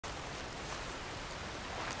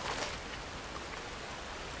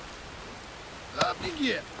job you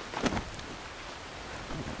get.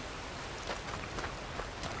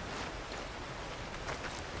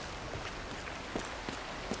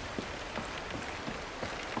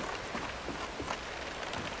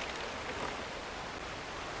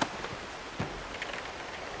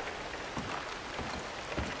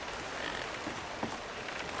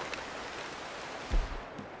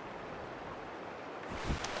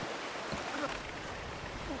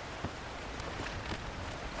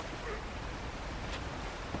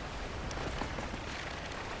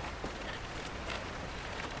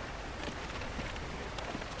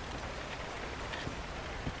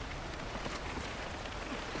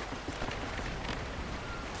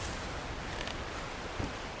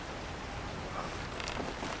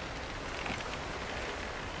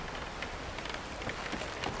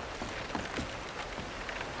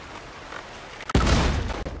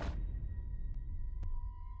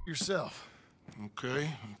 Yourself. Okay,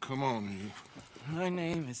 come on, you. My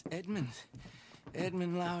name is Edmund.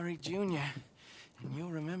 Edmund Lowry, Jr. And you'll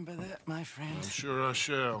remember that, my friend. I'm sure I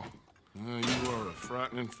shall. You are a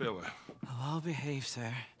frightening fella. Oh, I'll behave,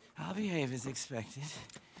 sir. I'll behave as expected.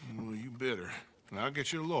 Well, you better. And I'll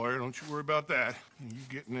get you a lawyer, don't you worry about that. You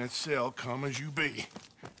get in that cell, calm as you be.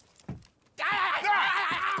 Get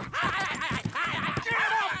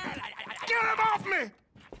him off me!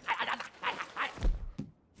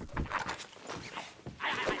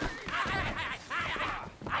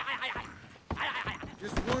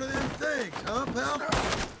 Just one of them things, huh, pal?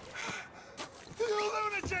 You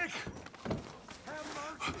lunatic!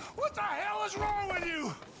 What the hell is wrong with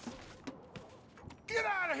you? Get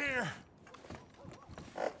out of here!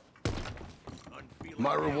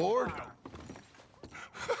 My reward?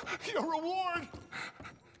 Your reward?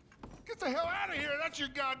 Get the hell out of here! That's your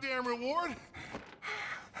goddamn reward!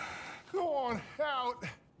 Go on out!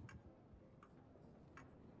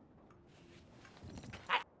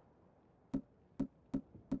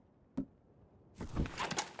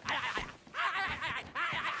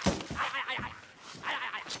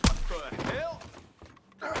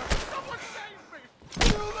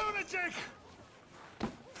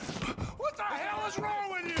 What the hell is wrong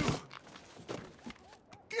with you?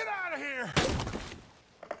 Get out of here!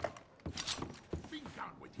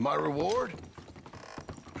 My reward?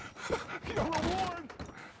 Your reward?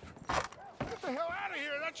 Get the hell out of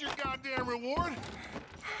here! That's your goddamn reward!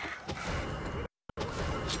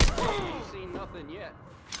 Ain't seen nothing yet.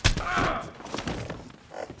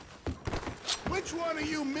 Which one of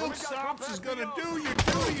you milksops is gonna do your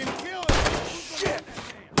duty and kill him? Shit!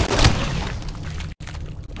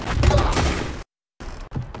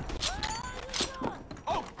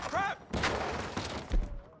 Oh, crap!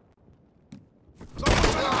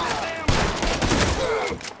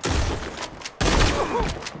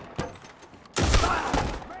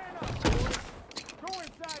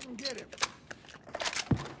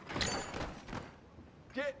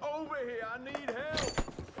 Get over here, I need help!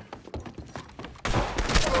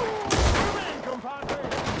 Come in, compadre!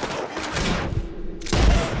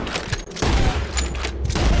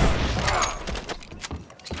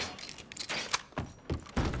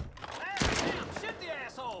 Shit the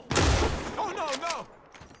asshole! Oh, no, no!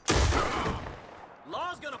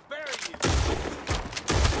 Law's gonna bury you!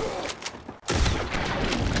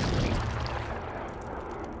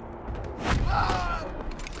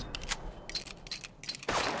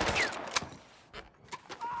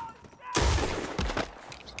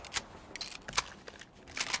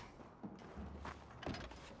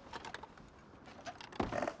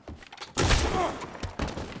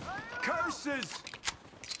 Curses!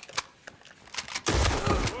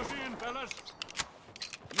 Push in, fellas.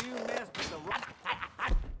 You messed with the rock.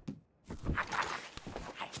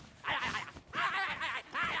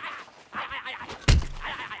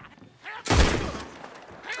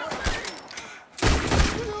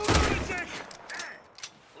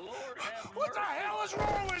 What the hell is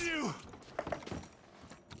wrong with you?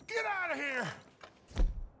 Get out of here!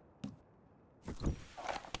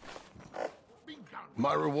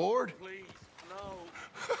 My reward? Please, no.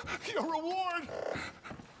 Your reward?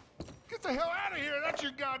 Get the hell out of here! That's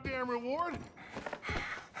your goddamn reward!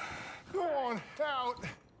 Go on out!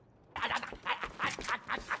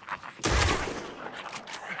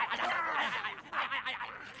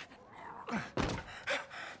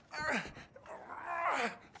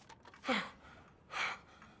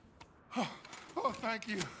 Oh, thank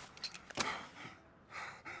you.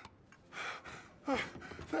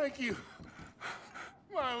 Thank you.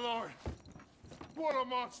 My lord. What a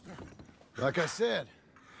monster. Like I said,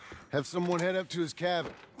 have someone head up to his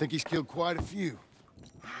cabin. Think he's killed quite a few.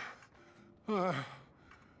 Oh,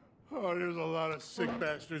 there's a lot of sick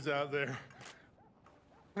bastards out there.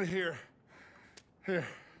 Here.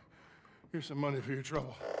 Here's some money for your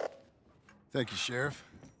trouble. Thank you, Sheriff.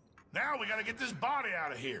 Now we gotta get this body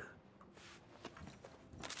out of here.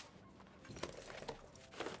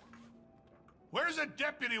 Where's a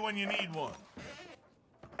deputy when you need one?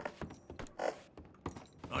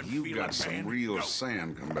 You got some real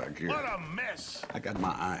sand come back here. What a mess. I got my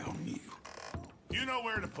eye on you. You know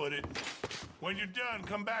where to put it. When you're done,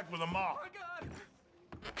 come back with a mop.